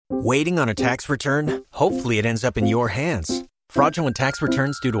Waiting on a tax return? Hopefully it ends up in your hands. Fraudulent tax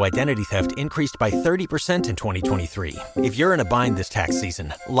returns due to identity theft increased by 30% in 2023. If you're in a bind this tax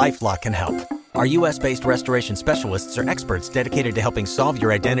season, LifeLock can help. Our U.S.-based restoration specialists are experts dedicated to helping solve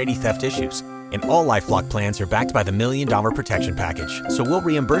your identity theft issues. And all LifeLock plans are backed by the $1 Million Protection Package. So we'll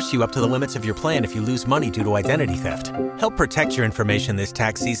reimburse you up to the limits of your plan if you lose money due to identity theft. Help protect your information this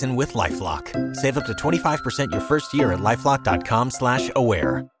tax season with LifeLock. Save up to 25% your first year at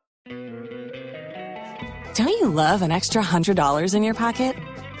LifeLock.com/aware. Don't you love an extra $100 in your pocket?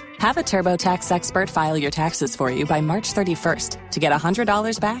 Have a TurboTax expert file your taxes for you by March 31st to get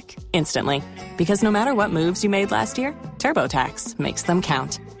 $100 back instantly. Because no matter what moves you made last year, TurboTax makes them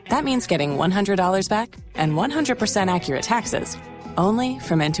count. That means getting $100 back and 100% accurate taxes only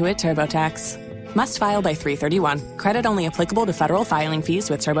from Intuit TurboTax. Must file by 3/31. Credit only applicable to federal filing fees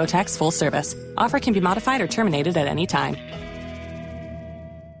with TurboTax full service. Offer can be modified or terminated at any time.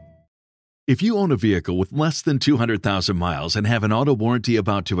 If you own a vehicle with less than 200,000 miles and have an auto warranty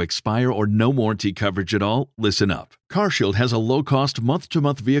about to expire or no warranty coverage at all, listen up. CarShield has a low-cost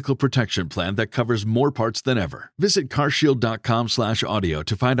month-to-month vehicle protection plan that covers more parts than ever. Visit carshield.com/audio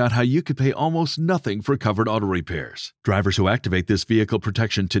to find out how you could pay almost nothing for covered auto repairs. Drivers who activate this vehicle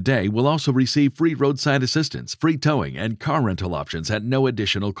protection today will also receive free roadside assistance, free towing, and car rental options at no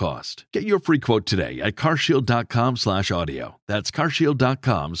additional cost. Get your free quote today at carshield.com/audio. That's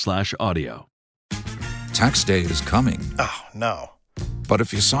carshield.com/audio. Tax day is coming. Oh, no. But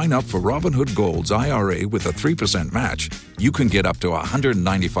if you sign up for Robinhood Gold's IRA with a 3% match, you can get up to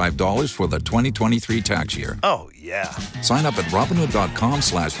 $195 for the 2023 tax year. Oh, yeah. Sign up at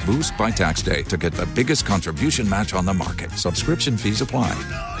Robinhood.com/boost by tax day to get the biggest contribution match on the market. Subscription fees apply.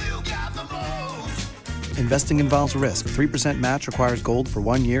 Investing involves risk. 3% match requires gold for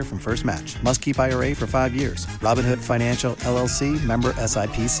 1 year from first match. Must keep IRA for 5 years. Robinhood Financial, LLC, member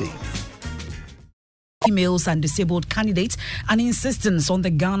SIPC. Females and disabled candidates, an insistence on the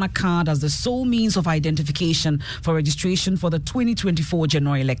Ghana card as the sole means of identification for registration for the 2024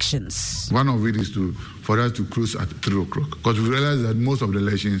 general elections. One of it is for us to close at 3 o'clock, because we realize that most of the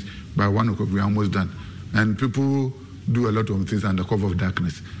elections by 1 o'clock we are almost done, and people do a lot of things under cover of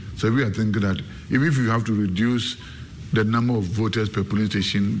darkness. So we are thinking that if you have to reduce the number of voters per polling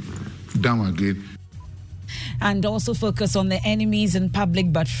station down again. And also focus on the enemies in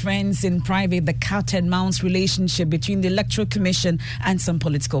public but friends in private, the cat and mouse relationship between the Electoral Commission and some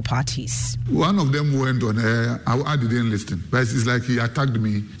political parties. One of them went on air, I didn't listen, but it's like he attacked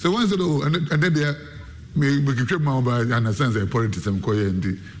me. So one said, oh, and then they keep my understand the politics and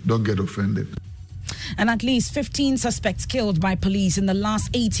don't get offended. And at least 15 suspects killed by police in the last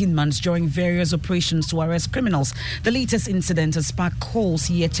 18 months during various operations to arrest criminals. The latest incident has sparked calls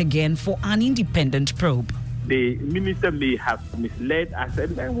yet again for an independent probe. The minister may have misled us,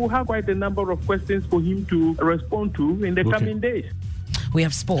 and we'll have quite a number of questions for him to respond to in the coming days. We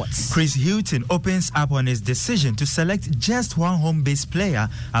have sports. Chris Hughton opens up on his decision to select just one home-based player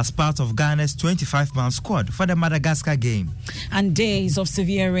as part of Ghana's 25-man squad for the Madagascar game. And days of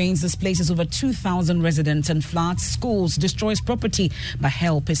severe rains displaces over 2,000 residents and floods schools, destroys property, but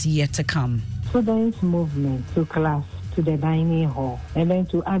help is yet to come. Students' movement to class, to the dining hall, and then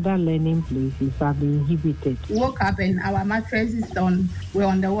to other learning places have been inhibited. Woke up and our mattresses were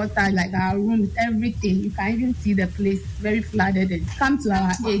on the water, like our rooms, everything. You can even see the place very flooded. And come to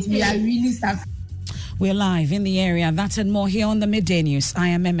our age, we are really suffering. We're live in the area. That and more here on the Midday News. I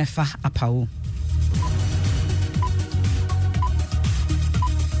am Emefa Apau.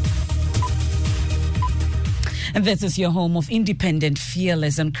 And this is your home of independent,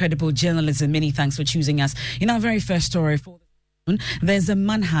 fearless, and credible journalism. Many thanks for choosing us. In our very first story for there's a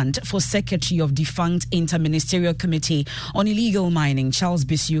manhunt for Secretary of Defunct Interministerial Committee on Illegal Mining, Charles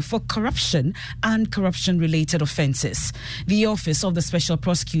Bissiou, for corruption and corruption-related offences. The Office of the Special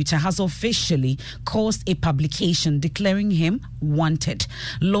Prosecutor has officially caused a publication declaring him wanted.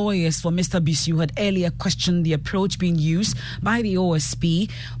 Lawyers for Mr. Bissiou had earlier questioned the approach being used by the OSP,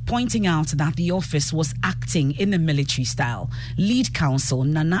 pointing out that the office was acting in a military style. Lead counsel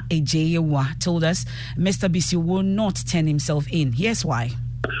Nana Ejeyewa told us Mr. Bissiou will not turn himself in. Here's why.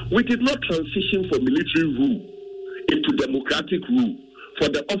 We did not transition from military rule into democratic rule for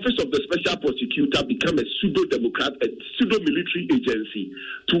the Office of the Special Prosecutor become a pseudo-military agency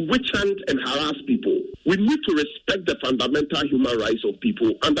to witch hunt and harass people. We need to respect the fundamental human rights of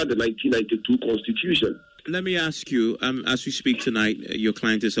people under the 1992 Constitution. Let me ask you, as we speak tonight, your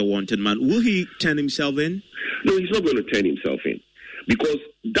client is a wanted man. Will he turn himself in? No, he's not going to turn himself in because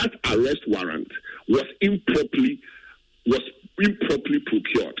that arrest warrant was improperly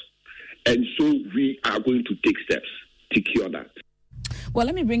procured. And so we are going to take steps to cure that. Well,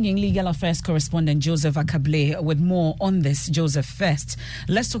 let me bring in legal affairs correspondent Joseph Akable with more on this. Joseph, first,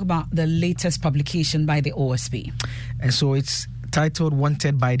 let's talk about the latest publication by the OSP. And so it's titled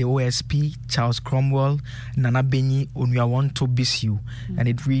Wanted by the OSP, Charles Cromwell, Nana Benyi Onuawanto Bisiu. And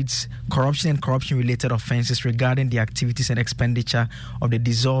it reads, corruption and corruption-related offences regarding the activities and expenditure of the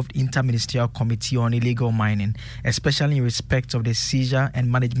dissolved Interministerial Committee on Illegal Mining, especially in respect of the seizure and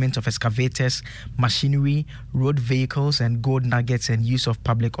management of excavators, machinery, road vehicles, and gold nuggets and use of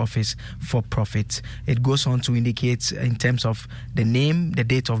public office for profit. It goes on to indicate in terms of the name, the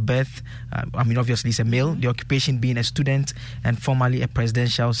date of birth, obviously it's a male, the occupation being a student, and formerly a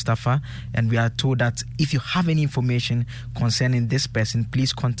presidential staffer. And we are told that if you have any information concerning this person,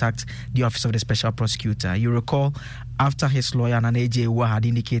 please contact the Office of the Special Prosecutor. You recall, after his lawyer, Nana Ejewa, had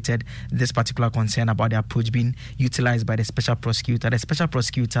indicated this particular concern about the approach being utilized by the Special Prosecutor,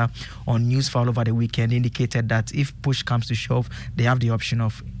 on Newsfile over the weekend indicated that if push comes to shove, they have the option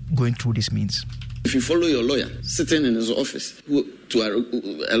of going through this means. If you follow your lawyer sitting in his office,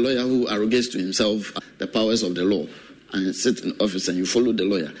 a lawyer who arrogates to himself the powers of the law, and sit in office and you follow the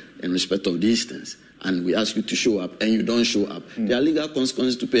lawyer in respect of these things, and we ask you to show up and you don't show up, there are legal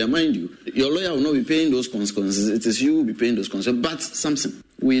consequences to pay. Mind you, your lawyer will not be paying those consequences. It is you who will be paying those consequences. But Samson,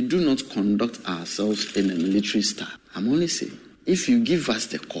 we do not conduct ourselves in a military style. I'm only saying, if you give us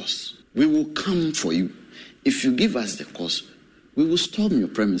the cause, we will come for you. If you give us the cause, we will storm your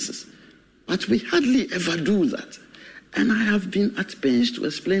premises. But we hardly ever do that. And I have been at pains to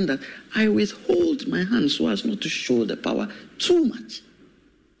explain that I withhold my hand so as not to show the power too much.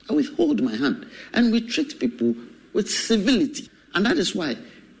 I withhold my hand. And we treat people with civility. And that is why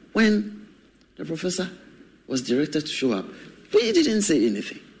when the professor was directed to show up, we didn't say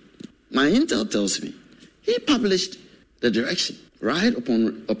anything. My intel tells me he published the direction right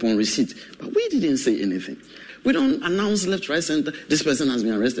upon receipt, but we didn't say anything. We don't announce left, right, center, this person has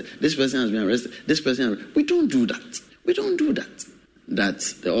been arrested, this person has been arrested, this person. We don't do that. We don't do that. That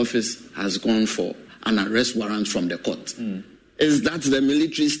the office has gone for an arrest warrant from the court. Is that the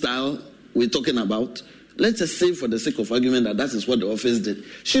military style we're talking about? Let's just say for the sake of argument that is what the office did.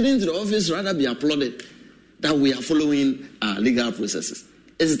 Shouldn't the office rather be applauded that we are following legal processes?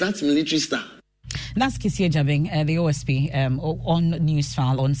 Is that military style? That's Kisia Jabing, the OSP, on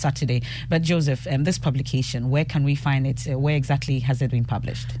Newsfile on Saturday. But Joseph, this publication, where can we find it? Where exactly has it been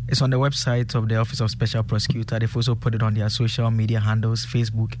published? It's on the website of the Office of Special Prosecutor. They've also put it on their social media handles,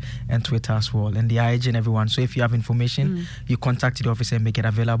 Facebook and Twitter as well. And they are urging everyone. So if you have information, you contact the officer and make it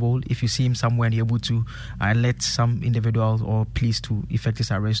available. If you see him somewhere and you're able to let some individual or police to effect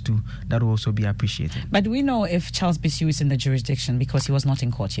his arrest too, that will also be appreciated. But do we know if Charles Bisiu is in the jurisdiction because he was not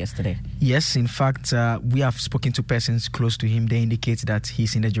in court yesterday? Yes, in fact, we have spoken to persons close to him. They indicate that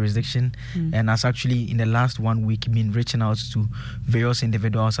he's in the jurisdiction and has actually in the last 1 week been reaching out to various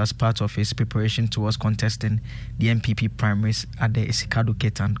individuals as part of his preparation towards contesting the MPP primaries at the Isikado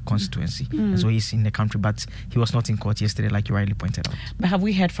Ketan constituency. And so he's in the country, but he was not in court yesterday, like you rightly pointed out. But have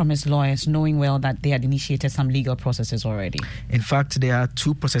we heard from his lawyers, knowing well that they had initiated some legal processes already? In fact, there are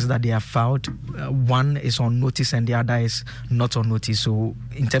two processes that they have filed. One is on notice and the other is not on notice. So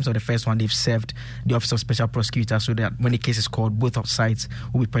in terms of the first one, they've served the Office of Special Prosecutor so that when the case is called, both sides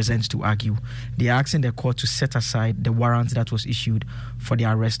will be present to argue. They are asking the court to set aside the warrant that was issued for the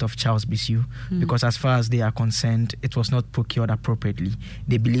arrest of Charles Bisiu because as far as they are concerned, it was not procured appropriately.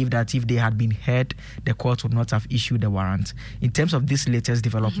 They believe that if they had been heard, the court would not have issued the warrant. In terms of this latest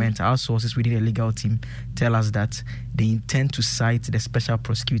development, our sources within the legal team tell us that they intend to cite the Special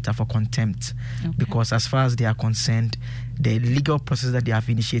Prosecutor for contempt because as far as they are concerned, the legal process that they have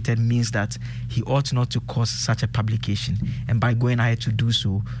initiated means that he ought not to cause such a publication. And by going ahead to do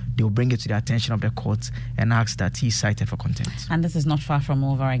so, they will bring it to the attention of the court and ask that he is cited for contempt. And this is not far from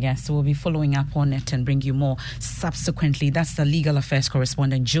over, I guess. So we'll be following up on it and bring you more subsequently. That's the legal affairs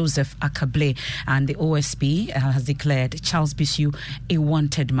correspondent, Joseph Akable. And the OSP has declared Charles Bisiu a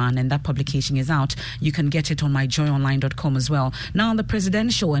wanted man. And that publication is out. You can get it on myjoyonline.com as well. Now, the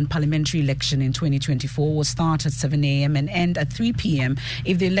presidential and parliamentary election in 2024 will start at 7 a.m. and end at 3 p.m.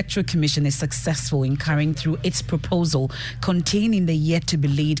 if the Electoral Commission is successful in carrying through its proposal containing the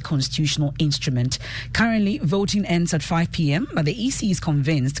yet-to-be-laid constitutional instrument. Currently, voting ends at 5 p.m., but the EC is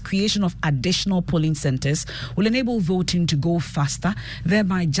convinced creation of additional polling centres will enable voting to go faster,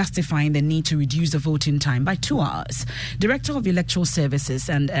 thereby justifying the need to reduce the voting time by 2 hours. Director of Electoral Services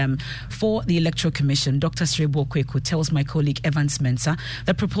and for the Electoral Commission, Dr. Srebo Kweku, tells my colleague Evans Mensah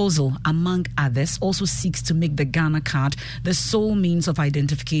the proposal, among others, also seeks to make the Ghana card the sole means of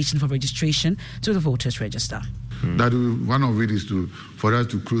identification for registration to the voters register. That one of it is for us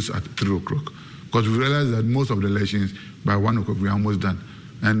to close at 3 o'clock. Because we realize that most of the elections, by 1 o'clock we are almost done.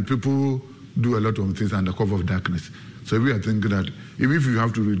 And people do a lot of things under cover of darkness. So we are thinking that if you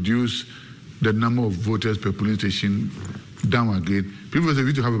have to reduce the number of voters per polling station down again, people say we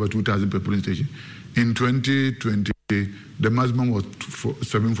need to have about 2,000 per polling station. In 2020, the maximum was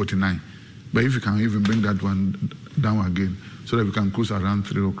 749. But if you can even bring that one down again, so that we can close around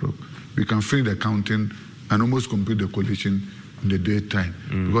 3 o'clock, we can finish the counting and almost complete the collation in the daytime.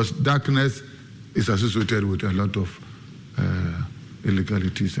 Because darkness is associated with a lot of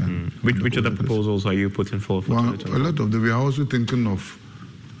illegalities. And Which of the proposals are you putting forward? Well, a lot of them. We are also thinking of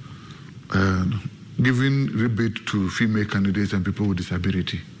giving rebate to female candidates and people with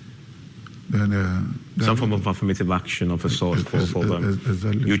disability. Then, some form of affirmative action of a sort for them.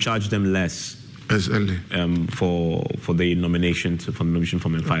 Exactly. You charge them less for the nomination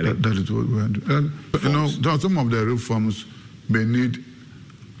from filing. That is what we are doing. Some of the reforms may need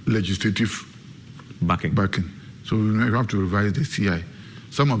legislative backing. So we have to revise the CI.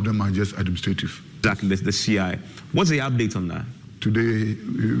 Some of them are just administrative. Exactly, the CI. What's the update on that? Today,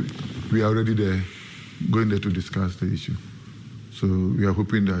 we are already there, going there to discuss the issue. So we are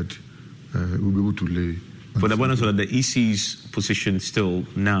hoping that we'll be able to lay. For the bonus, the EC's position still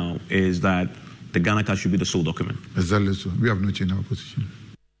now is that the Ghana card should be the sole document. Exactly so. We have not changed our position.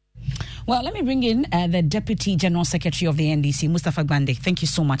 Well, let me bring in the Deputy General Secretary of the NDC, Mustafa Gbande. Thank you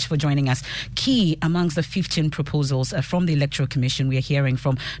so much for joining us. Key amongst the 15 proposals from the Electoral Commission we are hearing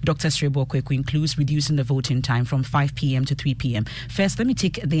from Dr. Serebour Quaicoe includes reducing the voting time from 5 p.m. to 3 p.m. First, let me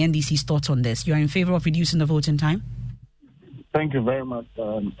take the NDC's thoughts on this. You are in favor of reducing the voting time? Thank you very much,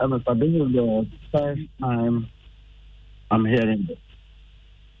 Emerson. This is the first time I'm hearing this.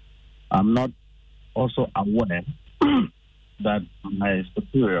 I'm not also aware that my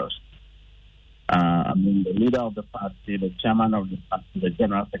superiors, the leader of the party, the chairman of the party, the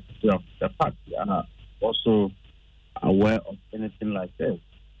general secretary of the party, are also aware of anything like this.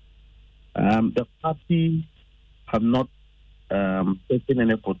 The party have not taken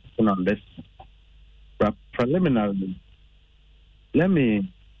any position on this. But preliminarily, let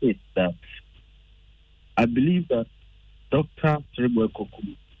me state that I believe that Dr. Serebour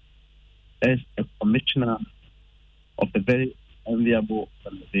Quaicoe is a commissioner of a very enviable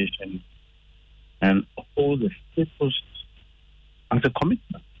organization and holds a status as a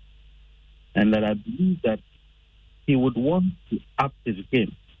commissioner. And that I believe that he would want to up his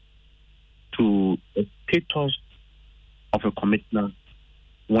game to the status of a commissioner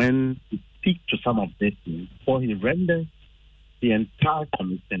when he speaks to some of these things, before he renders the entire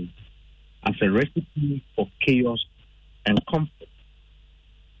commission as a recipe for chaos and conflict.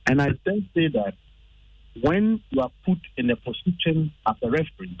 And I then say that when you are put in a position as a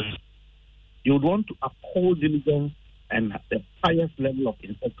referee, you would want to uphold diligence and the highest level of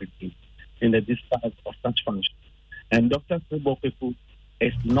integrity in the discharge of such function. And Dr. Serebour Quaicoe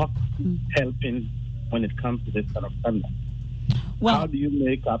is not helping when it comes to this kind of standard. Well, how do you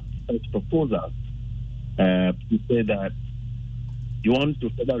make up such proposals to say that you want to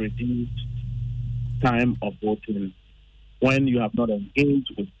further reduce time of voting when you have not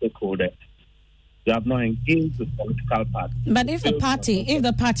engaged with stakeholders? You have not engaged with political parties. But if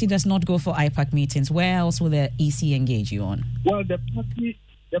the party does not go for IPAC meetings, where else will the EC engage you on? Well, the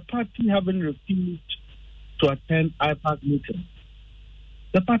party haven't refused to attend IPAC meetings.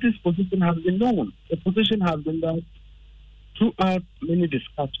 The party's position has been known. The position has been that throughout many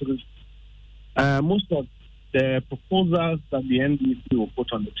discussions, most of the proposals that the NDC will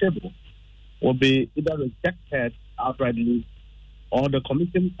put on the table will be either rejected outrightly or the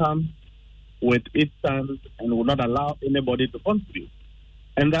commission comes with its stance and will not allow anybody to contribute.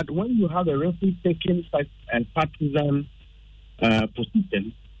 And that when you have a referee taking such a partisan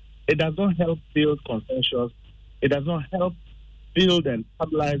position, it does not help build consensus. It does not help build and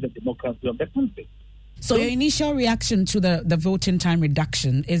stabilize the democracy of the country. So your initial reaction to the voting time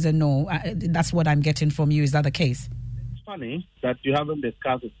reduction is a no. That's what I'm getting from you. Is that the case? It's funny that you haven't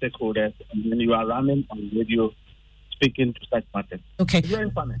discussed with stakeholders and then you are running on radio speaking to such matters. Okay. It's very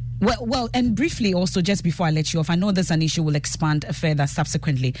funny. Well, and briefly also, just before I let you off, I know there's an issue we'll expand further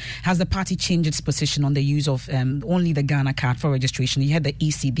subsequently. Has the party changed its position on the use of only the Ghana card for registration? You had the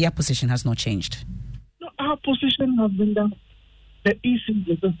EC, their position has not changed. No, our position has been that the EC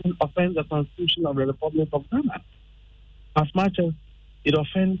decision offends the Constitution of the Republic of Ghana as much as it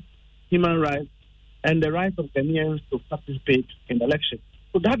offends human rights and the right of Ghanaians to participate in elections.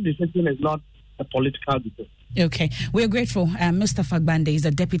 So that decision is not a political decision. Okay, we're grateful. Mustafa Gbande is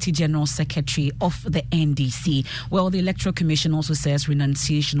the Deputy General Secretary of the NDC. Well, the Electoral Commission also says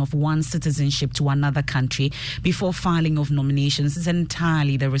renunciation of one citizenship to another country before filing of nominations is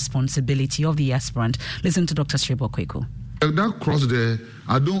entirely the responsibility of the aspirant. Listen to Dr. Srebo Kweku. That cross there,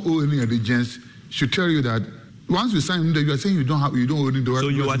 I don't owe any allegiance, should tell you that once you sign there, you are saying you don't owe any. So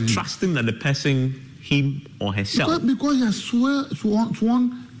you are trusting that the person, him or herself, because he has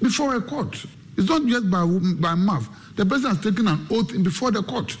sworn before a court. It's not just by mouth. The person has taken an oath before the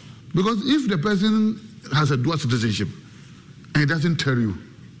court. Because if the person has a dual citizenship and he doesn't tell you,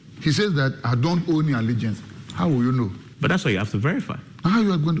 he says that I don't owe any allegiance, how will you know? But that's why you have to verify. How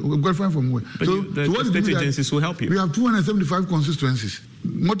you are going to verify from where? But the state agencies will help you. We have 275 constituencies,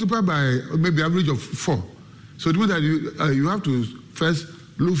 multiplied by maybe average of 4. So it means that you have to first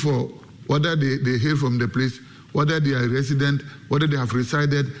look for whether they hail from the place, whether they are resident, whether they have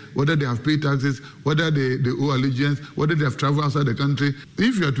resided, whether they have paid taxes, whether they owe allegiance, whether they have traveled outside the country.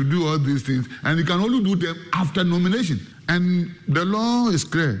 If you are to do all these things, and you can only do them after nomination. And the law is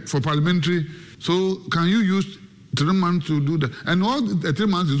clear for parliamentary, so can you use 3 months to do that? And all the 3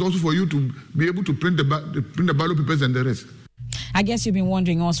 months is also for you to be able to print the ballot papers and the rest. I guess you've been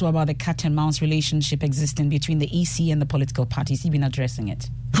wondering also about the cat and mouse relationship existing between the EC and the political parties. You've been addressing it.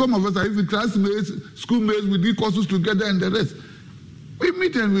 Some of us are even classmates, schoolmates, we do courses together and the rest. We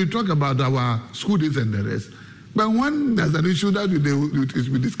meet and we talk about our school days and the rest. But when there's an issue that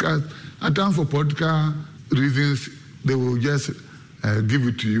we discuss, at times for political reasons, they will just give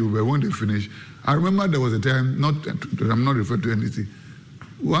it to you. But when they finish, I remember there was a time, I'm not referring to anything,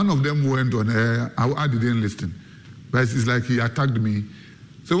 one of them went on air, I didn't listen. But it's like he attacked me.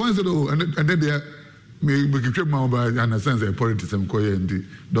 So one said, and then they make keep my by understand the politics and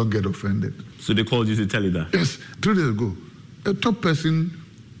don't get offended. So they called you to tell you that? Yes, 2 days ago. A top person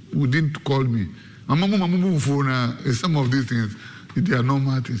who didn't call me. Some of these things, they are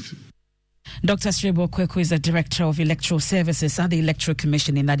normal things. Dr. Srebo Kweku is the Director of Electoral Services at the Electoral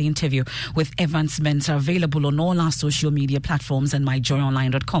Commission. In that interview with Evans Mensah, available on all our social media platforms and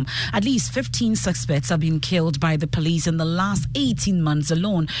myjoyonline.com. At least 15 suspects have been killed by the police in the last 18 months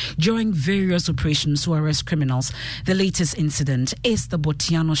alone during various operations to arrest criminals. The latest incident is the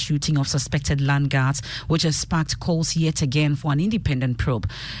Botiano shooting of suspected land guards, which has sparked calls yet again for an independent probe.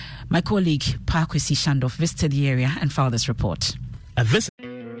 My colleague Parkwesi Shandoff visited the area and filed this report.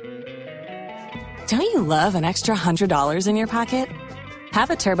 Don't you love an extra $100 in your pocket? Have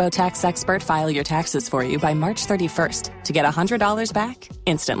a TurboTax expert file your taxes for you by March 31st to get $100 back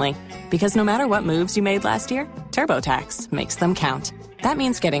instantly. Because no matter what moves you made last year, TurboTax makes them count. That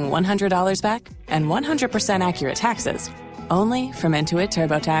means getting $100 back and 100% accurate taxes, only from Intuit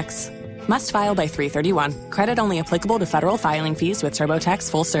TurboTax. Must file by 3/31. Credit only applicable to federal filing fees with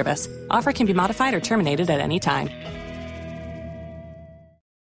TurboTax full service. Offer can be modified or terminated at any time.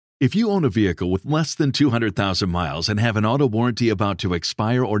 If you own a vehicle with less than 200,000 miles and have an auto warranty about to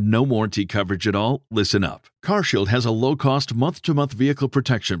expire or no warranty coverage at all, listen up. CarShield has a low-cost month-to-month vehicle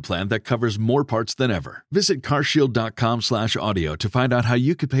protection plan that covers more parts than ever. Visit carshield.com/audio to find out how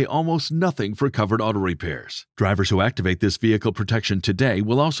you could pay almost nothing for covered auto repairs. Drivers who activate this vehicle protection today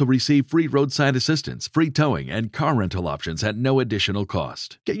will also receive free roadside assistance, free towing, and car rental options at no additional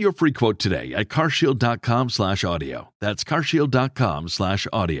cost. Get your free quote today at carshield.com/audio. That's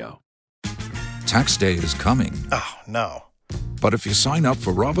carshield.com/audio. Tax day is coming. Oh, no. But if you sign up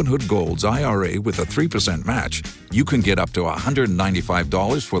for Robinhood Gold's IRA with a 3% match, you can get up to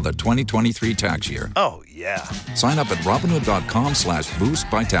 $195 for the 2023 tax year. Oh, yeah. Sign up at Robinhood.com/boost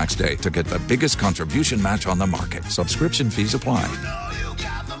by tax day to get the biggest contribution match on the market. Subscription fees apply.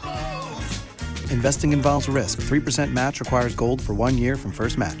 Investing involves risk. 3% match requires gold for 1 year from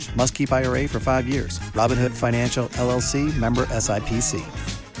first match. Must keep IRA for 5 years. Robinhood Financial, LLC, member SIPC.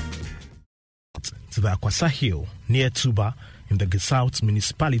 To the Akwasa Hill, near Tuba, in the Gesaut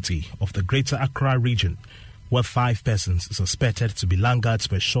municipality of the Greater Accra region, where 5 persons suspected to be landguards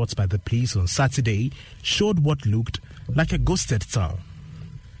were shot by the police on Saturday, showed what looked like a ghosted town.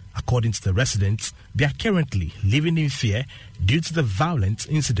 According to the residents, they are currently living in fear due to the violent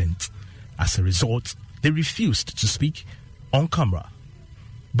incident. As a result, they refused to speak on camera.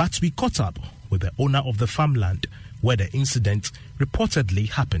 But we caught up with the owner of the farmland where the incident reportedly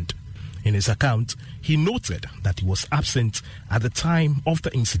happened. In his account, he noted that he was absent at the time of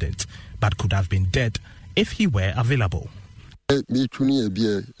the incident, but could have been dead if he were available.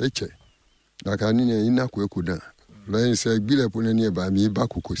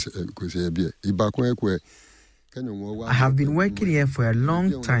 I have been working here for a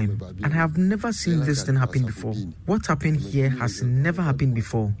long time and have never seen this thing happen before. What happened here has never happened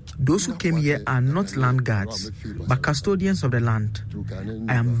before. Those who came here are not land guards, but custodians of the land.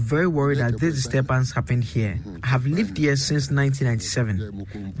 I am very worried that this disturbance happened here. I have lived here since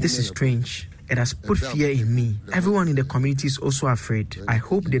 1997. This is strange. It has put fear in me. Everyone in the community is also afraid. I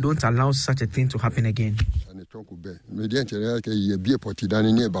hope they don't allow such a thing to happen again. The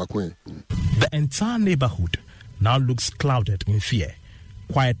entire neighborhood now looks clouded in fear,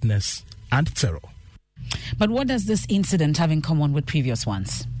 quietness, and terror. But what does this incident have in common with previous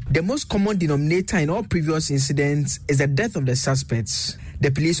ones? The most common denominator in all previous incidents is the death of the suspects. The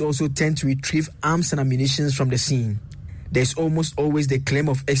police also tend to retrieve arms and ammunition from the scene. There's almost always the claim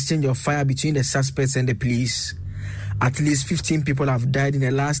of exchange of fire between the suspects and the police. At least 15 people have died in the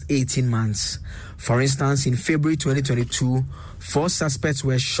last 18 months. For instance, in February 2022, 4 suspects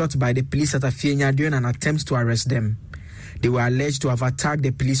were shot by the police at Afienya during an attempt to arrest them. They were alleged to have attacked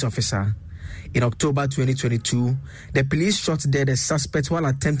the police officer. In October 2022, the police shot dead a suspect while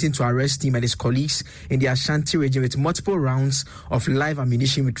attempting to arrest him and his colleagues in the Ashanti region with multiple rounds of live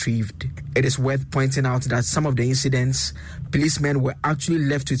ammunition retrieved. It is worth pointing out that some of the incidents, policemen were actually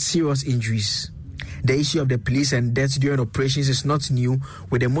left with serious injuries. The issue of the police and deaths during operations is not new,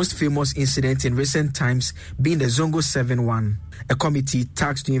 with the most famous incident in recent times being the Zongo 7 one. A committee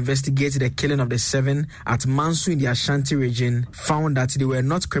tasked to investigate the killing of the 7 at Mansu in the Ashanti region found that they were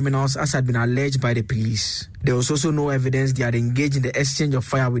not criminals as had been alleged by the police. There was also no evidence they had engaged in the exchange of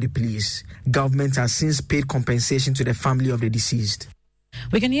fire with the police. Government has since paid compensation to the family of the deceased.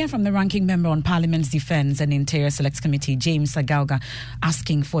 We can hear from the ranking member on Parliament's Defence and Interior Select Committee, James Agauga,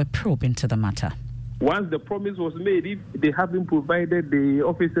 asking for a probe into the matter. Once the promise was made, if they haven't provided the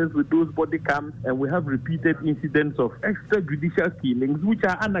officers with those body cams, and we have repeated incidents of extrajudicial killings, which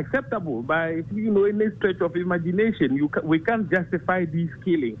are unacceptable by any stretch of imagination. We can't justify these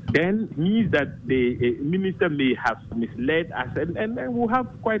killings. Then it means that the minister may have misled us, and we'll have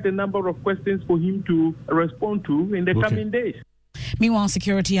quite a number of questions for him to respond to in the coming days. Meanwhile,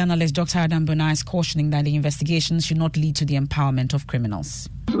 security analyst Dr. Adam Bona is cautioning that the investigations should not lead to the empowerment of criminals.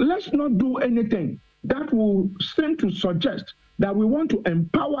 Let's not do anything that will seem to suggest that we want to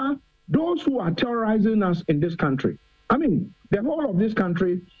empower those who are terrorizing us in this country. I mean, the whole of this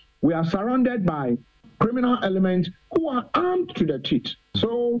country, we are surrounded by criminal elements who are armed to the teeth.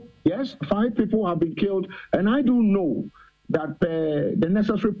 So, yes, 5 people have been killed, and I do know that the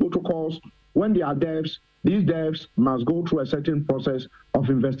necessary protocols, when there are deaths, these deaths must go through a certain process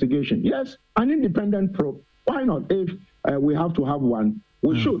of investigation. Yes, an independent probe. Why not? If we have to have one,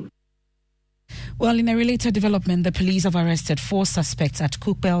 we should. Well, in a related development, the police have arrested 4 suspects at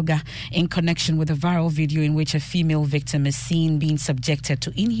Kupelga in connection with a viral video in which a female victim is seen being subjected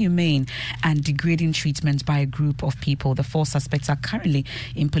to inhumane and degrading treatment by a group of people. The 4 suspects are currently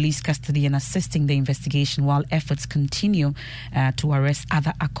in police custody and assisting the investigation while efforts continue to arrest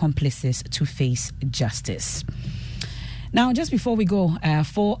other accomplices to face justice. Now, just before we go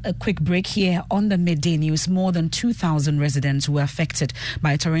for a quick break here on the Midday News, more than 2,000 residents who were affected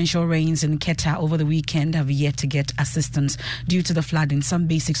by torrential rains in Keta over the weekend have yet to get assistance due to the flooding. Some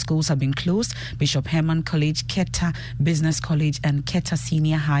basic schools have been closed. Bishop Herman College, Keta Business College and Keta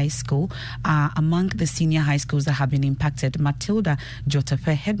Senior High School are among the senior high schools that have been impacted. Matilda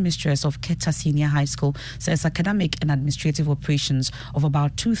Jotepe, headmistress of Keta Senior High School, says academic and administrative operations of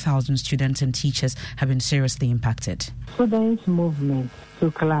about 2,000 students and teachers have been seriously impacted. Students' movement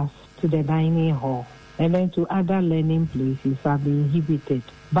to class, to the dining hall, and then to other learning places are being inhibited.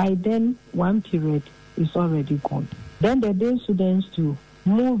 By then, one period is already gone. Then the day students to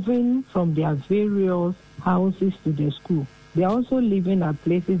moving from their various houses to the school. They are also living at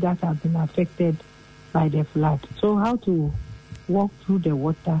places that have been affected by the flood. So how to walk through the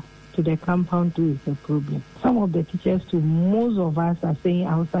water to the compound too is a problem. Some of the teachers too, most of us are staying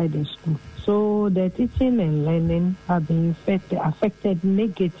outside the school. So the teaching and learning have been affected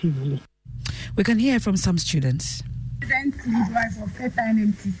negatively. We can hear from some students. Midwife of Keta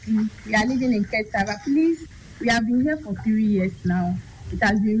NMTC. We are living in Keta, but please, we have been here for 3 years now. It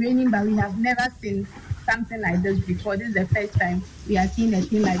has been raining, but we have never seen something like this before. This is the first time we are seeing a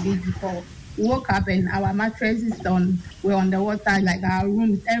thing like this before. We woke up and our mattresses were on the water, like our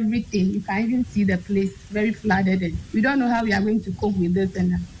rooms, everything. You can even see the place very flooded. And we don't know how we are going to cope with this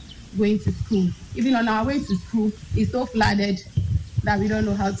and going to school. Even on our way to school, it's so flooded that we don't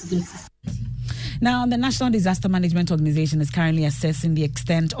know how to go to school. Now, the National Disaster Management Organization is currently assessing the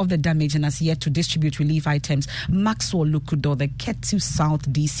extent of the damage and has yet to distribute relief items. Maxwell Lukudo, the Ketu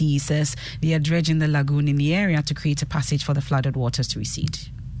South DC, says they are dredging the lagoon in the area to create a passage for the flooded waters to recede.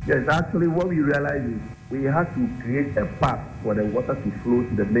 Yes, actually, what we realized is we had to create a path for the water to flow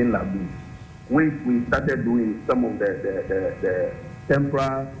to the main lagoon, which we started doing some of the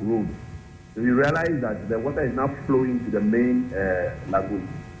temporary roads. So we realized that the water is now flowing to the main lagoon.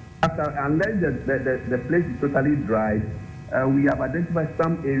 Unless the place is totally dry, we have identified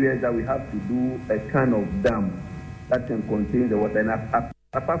some areas that we have to do a kind of dam that can contain the water. And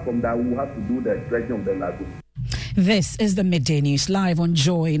apart from that, we have to do the dredging of the lagoon. This is the Midday News live on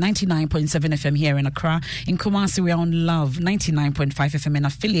Joy 99.7 FM here in Accra. In Kumasi, we are on Love 99.5 FM and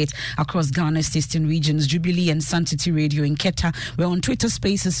affiliate across Ghana's eastern regions, Jubilee and Santity Radio in Keta. We're on Twitter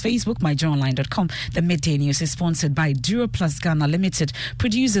Spaces, Facebook, myjoyonline.com. The Midday News is sponsored by Duraplus Ghana Limited,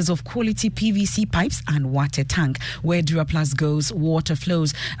 producers of quality PVC pipes and water tank. Where Duraplus goes, water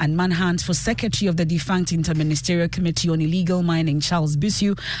flows. And manhunt for Secretary of the defunct Interministerial Committee on Illegal Mining, Charles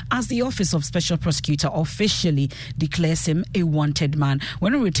Bissiou, as the Office of Special Prosecutor officially declares him a wanted man.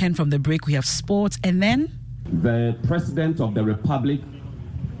 When we return from the break, we have sports, and then the President of the Republic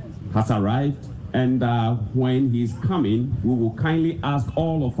has arrived, and when he's coming, we will kindly ask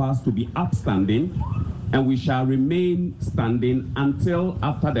all of us to be upstanding, and we shall remain standing until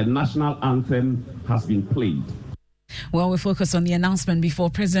after the national anthem has been played. Well, we focus on the announcement before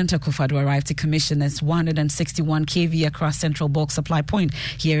President Akufo-Addo arrived to commission its 161 kV Accra Central Bulk Supply Point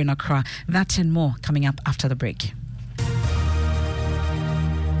here in Accra. That and more coming up after the break.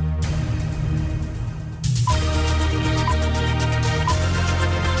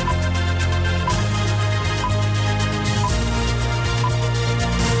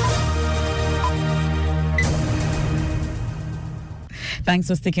 Thanks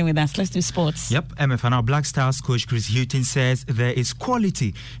for sticking with us. Let's do sports. Yep, MF. Now, Black Stars coach Chris Hughton says there is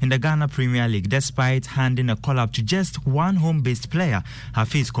quality in the Ghana Premier League despite handing a call-up to just one home-based player,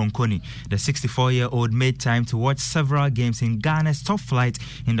 Hafiz Konkoni. The 64-year-old made time to watch several games in Ghana's top flight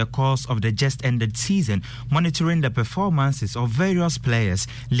in the course of the just-ended season, monitoring the performances of various players,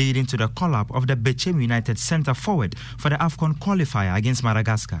 leading to the call-up of the Bechem United centre-forward for the AFCON qualifier against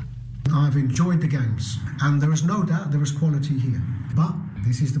Madagascar. I've enjoyed the games, and there is no doubt there is quality here. But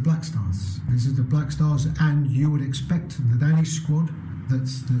this is the Black Stars. This is the Black Stars, and you would expect the Danish squad that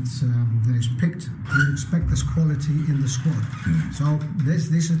is picked. You would expect there's quality in the squad. So this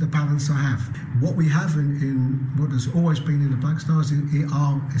is the balance I have. What we have in what has always been in the Black Stars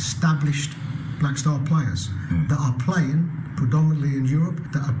are established Black Star players that are playing predominantly in Europe,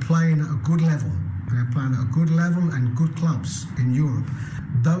 that are playing at a good level. They're playing at a good level and good clubs in Europe.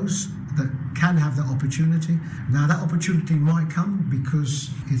 Those that can have that opportunity. Now, that opportunity might come because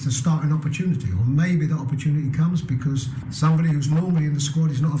it's a starting opportunity, or maybe that opportunity comes because somebody who's normally in the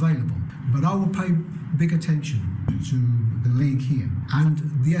squad is not available. But I will pay big attention to the league here. And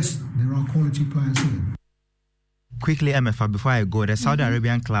yes, there are quality players here. Quickly, MFA, before I go, the Saudi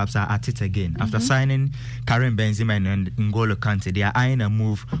Arabian clubs are at it again. After signing Karim Benzema and N'Golo Kante, they are eyeing a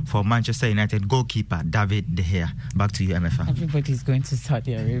move for Manchester United goalkeeper David De Gea. Back to you, MFA. Everybody's going to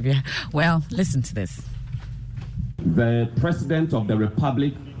Saudi Arabia. Well, listen to this. The President of the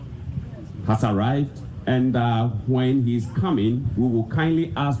Republic has arrived, and when he's coming, we will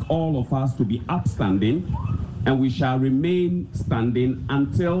kindly ask all of us to be upstanding, and we shall remain standing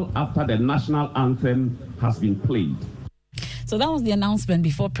until after the national anthem has been played. So that was the announcement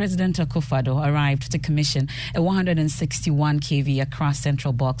before President Akufo-Addo arrived to commission a 161 kV Accra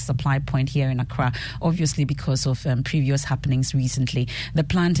Central Bulk Supply Point here in Accra, obviously because of previous happenings recently. The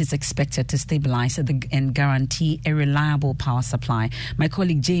plant is expected to stabilize and guarantee a reliable power supply. My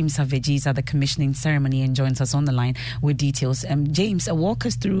colleague James Haveji is at the commissioning ceremony and joins us on the line with details. James, walk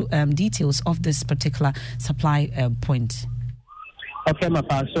us through details of this particular supply point. Okay,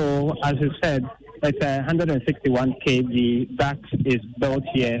 Mapa. So, as you said, it's 161 kV that is built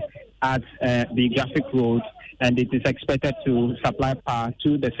here at the Graphic Road, and it is expected to supply power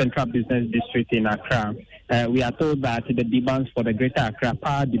to the Central Business District in Accra. We are told that the demand for the Greater Accra,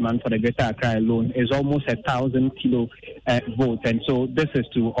 power demand for the Greater Accra alone is almost 1,000 kilovolts, and so this is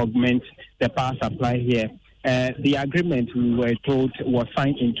to augment the power supply here. The agreement, we were told, was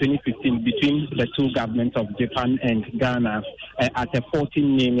signed in 2015 between the two governments of Japan and Ghana at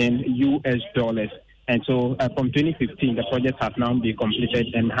 $14 million. And so from 2015, the projects have now been completed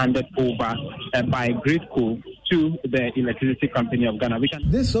and handed over by GridCo to the Electricity Company of Ghana.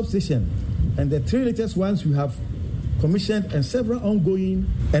 This substation and the three latest ones we have commissioned and several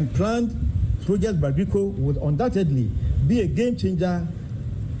ongoing and planned projects by GridCo would undoubtedly be a game changer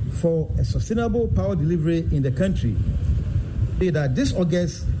for a sustainable power delivery in the country. That this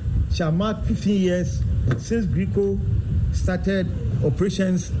August shall mark 15 years since GridCo started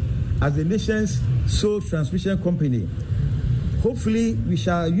operations as the nation's sole transmission company. Hopefully, we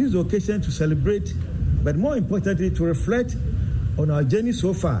shall use the occasion to celebrate, but more importantly, to reflect on our journey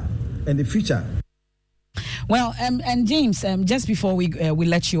so far and the future. Well, and James, just before we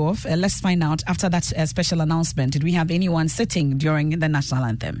let you off, let's find out, after that special announcement, did we have anyone sitting during the national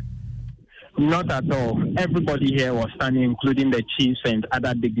anthem? Not at all. Everybody here was standing, including the chiefs and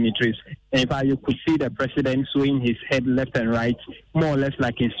other dignitaries. In fact, you could see the president swaying his head left and right, more or less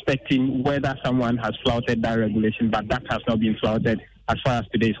like inspecting whether someone has flouted that regulation, but that has not been flouted as far as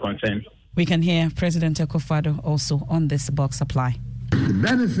today is concerned. We can hear President Akufo-Addo also on this bulk supply. The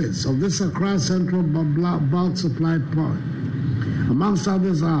benefits of this Accra Central Bulk Supply Point, amongst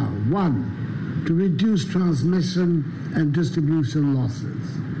others, are 1, to reduce transmission and distribution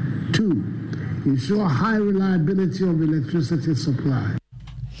losses. 2, ensure high reliability of electricity supply.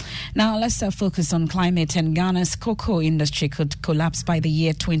 Now, let's focus on climate. And Ghana's cocoa industry could collapse by the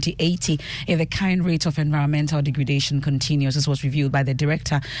year 2080 if the current rate of environmental degradation continues. This was revealed by the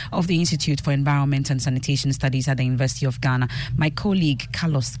director of the Institute for Environment and Sanitation Studies at the University of Ghana. My colleague,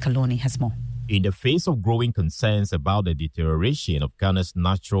 Carlos Caloni, has more. In the face of growing concerns about the deterioration of Ghana's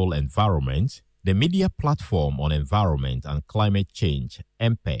natural environment, the Media Platform on Environment and Climate Change,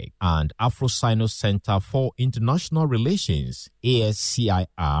 MPEG, and Afro-Sinus Center for International Relations,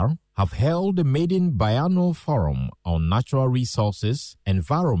 ASCIR, have held the maiden biannual forum on natural resources,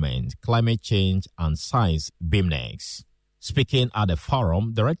 environment, climate change, and science, BIMNEX. Speaking at the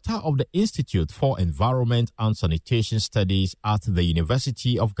forum, Director of the Institute for Environment and Sanitation Studies at the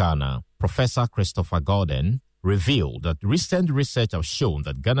University of Ghana, Professor Christopher Gordon, revealed that recent research has shown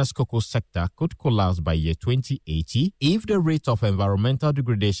that Ghana's cocoa sector could collapse by year 2080 if the rate of environmental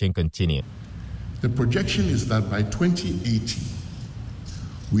degradation continues. The projection is that by 2080,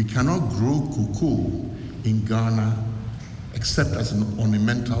 we cannot grow cocoa in Ghana except as an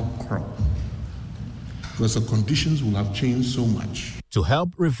ornamental crop, because the conditions will have changed so much. To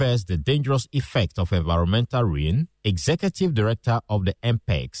help reverse the dangerous effect of environmental ruin, Executive Director of the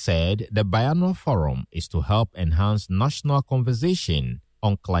MPEG said the biannual forum is to help enhance national conversation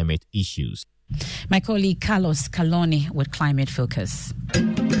on climate issues. My colleague Carlos Caloni with Climate Focus.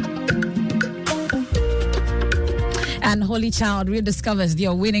 And Holy Child rediscovers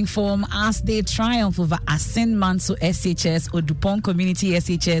their winning form as they triumph over Asin Manso SHS, Odupon Community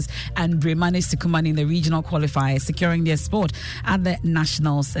SHS, and Bremane Sikuman in the regional qualifiers, securing their spot at the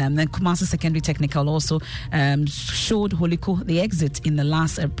nationals. Then Kumasi Secondary Technical also showed Holiko the exit in the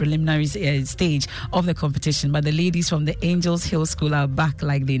last preliminary stage of the competition. But the ladies from the Angels Hill School are back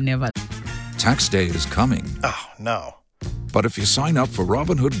like they never. Tax day is coming. Oh, no. But if you sign up for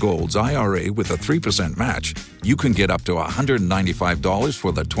Robinhood Gold's IRA with a 3% match, you can get up to $195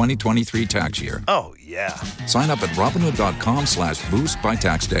 for the 2023 tax year. Oh, yeah. Sign up at Robinhood.com/boost by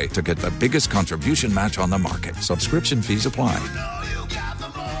tax day to get the biggest contribution match on the market. Subscription fees apply.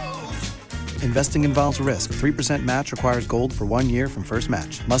 Investing involves risk. 3% match requires gold for 1 year from first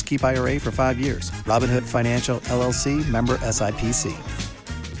match. Must keep IRA for 5 years. Robinhood Financial, LLC, member SIPC.